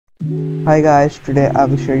Hi guys, today I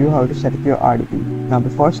will show you how to set up your RDP. Now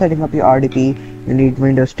before setting up your RDP, you need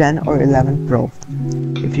Windows 10 or 11 Pro.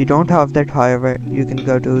 If you don't have that, however, you can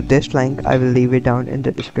go to this link. I will leave it down in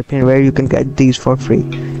the description where you can get these for free.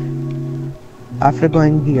 After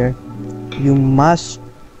going here, you must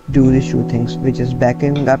do these two things, which is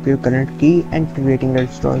backing up your current key and creating a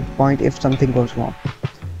restore point if something goes wrong.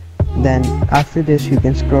 Then after this you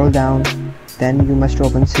can scroll down, then you must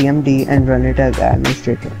open CMD and run it as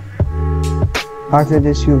administrator. After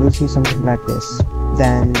this you will see something like this.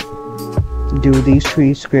 Then do these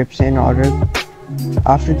three scripts in order.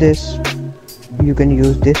 After this you can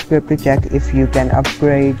use this script to check if you can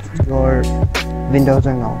upgrade your Windows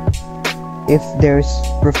or not. If there's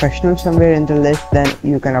professional somewhere in the list, then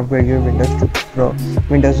you can upgrade your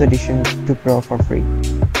Windows Edition to Pro for free.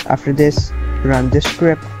 After this, run this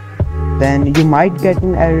script. Then you might get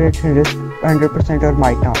an error at 100% or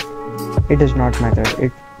might not. It does not matter,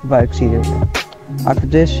 it works either way. After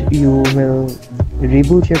this you will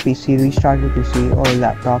reboot your PC, restart your PC or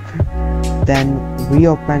laptop, then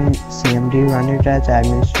reopen CMD, run it as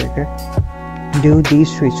administrator, do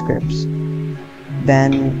these three scripts.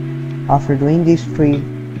 Then after doing these three,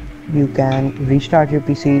 you can restart your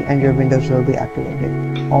PC and your Windows will be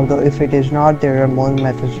activated. Although if it is not, there are more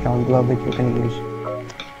methods down below which you can use.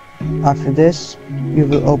 After this, you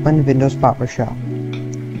will open Windows PowerShell,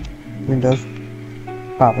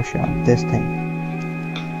 this thing,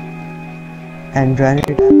 and run it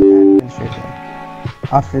as administrator.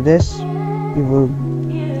 After this, you will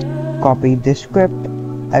copy this script.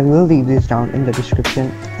 I will leave this down in the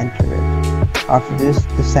description, enter it. After this,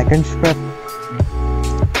 the second script,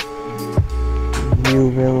 you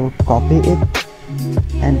will copy it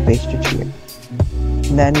and paste it here.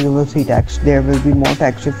 Then you will see text. There will be more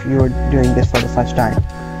text if you are doing this for the first time.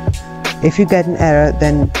 If you get an error,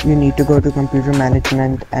 then you need to go to computer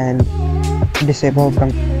management and disable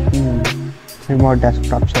remote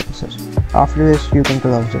desktop services. After this you can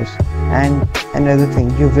close this. And another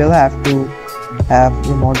thing, you will have to have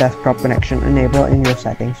remote desktop connection enabled in your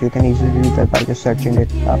settings. You can easily do that by just searching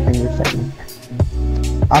it up in your settings.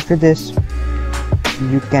 After this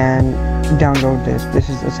you can download this. This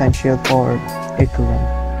is essential for it to run.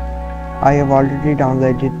 I have already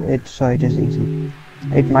downloaded it, so it is easy.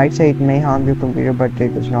 It might say it may harm your computer, but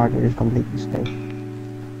it does not. It is completely safe.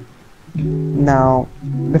 Now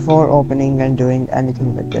before opening and doing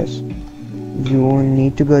anything with this, you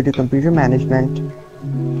need to go to computer management,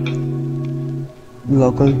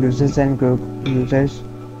 local users and group users,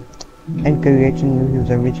 and create a new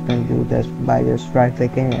user, which you can do this by just right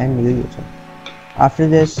clicking and new user. After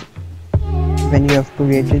this, when you have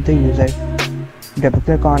created the user, double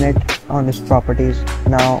click on it, on its properties.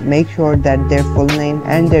 Now make sure that their full name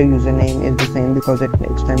and their username is the same because it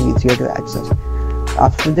makes them easier to access.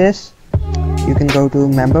 After this you can go to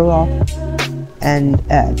member of and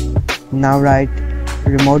add. Now write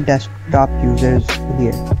remote desktop users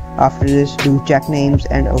here. After this do check names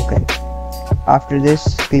and OK. After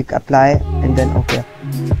this click apply and then OK.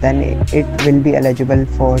 Then it will be eligible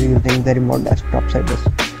for using the remote desktop service.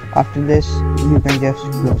 After this you can just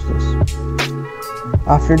close this.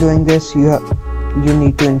 After doing this you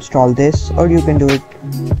need to install this, or you can do it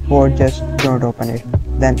or just don't open it.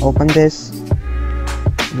 Then open this,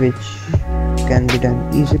 which can be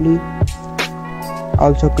done easily.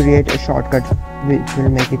 Also create a shortcut which will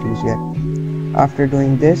make it easier. After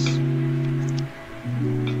doing this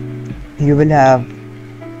you will have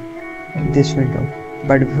this window,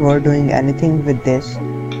 but before doing anything with this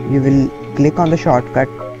you will click on the shortcut,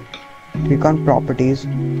 click on properties,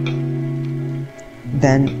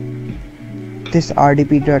 then this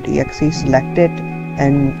RDP.exe, select it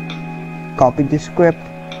and copy the script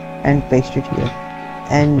and paste it here.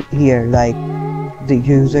 And here, like the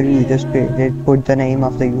user you just created, put the name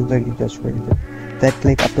of the user you just created. Then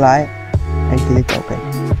click apply and click OK.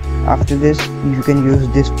 After this you can use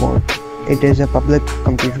this port. It is a public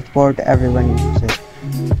computer port, everyone uses it.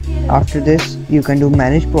 After this you can do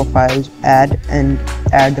manage profiles, add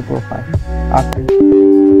the profile. After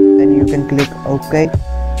then you can click OK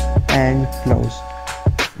and close.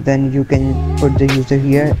 Then you can put the user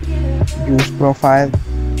here, use profile,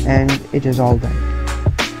 and it is all done.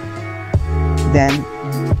 Then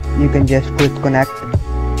you can just click connect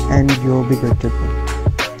and you'll be good to go.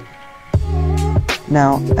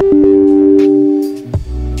 Now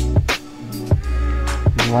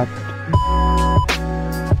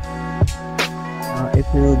if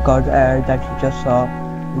you got the error that you just saw,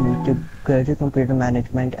 you need to go to computer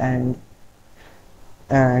management and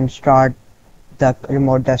start the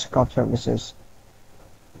remote desktop services,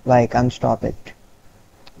 like unstop it.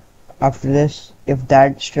 After this, if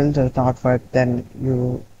that still does not work, then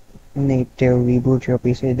you need to reboot your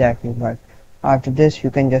PC. That will work. After this, you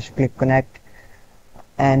can just click connect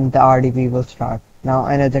and the RDP will start. Now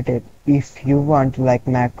another tip, if you want to like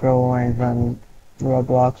macro and run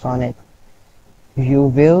Roblox on it, you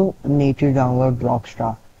will need to download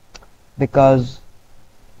Blockstar, because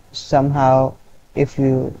somehow if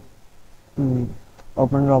you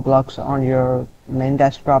open Roblox on your main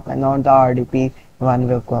desktop and on the RDP, one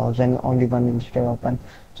will close and only one will stay open.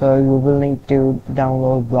 So you will need to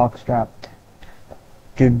download Blockstar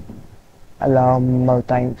to allow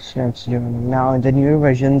multi-instance joining. Now in the newer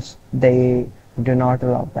versions they do not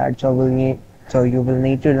allow that, so you will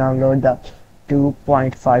need to download the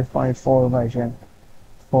 2.5.4 version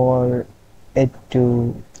for it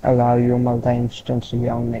to allow you multi-instance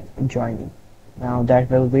joining. Now that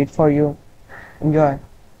will wait for you. Enjoy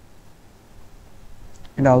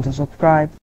and also subscribe.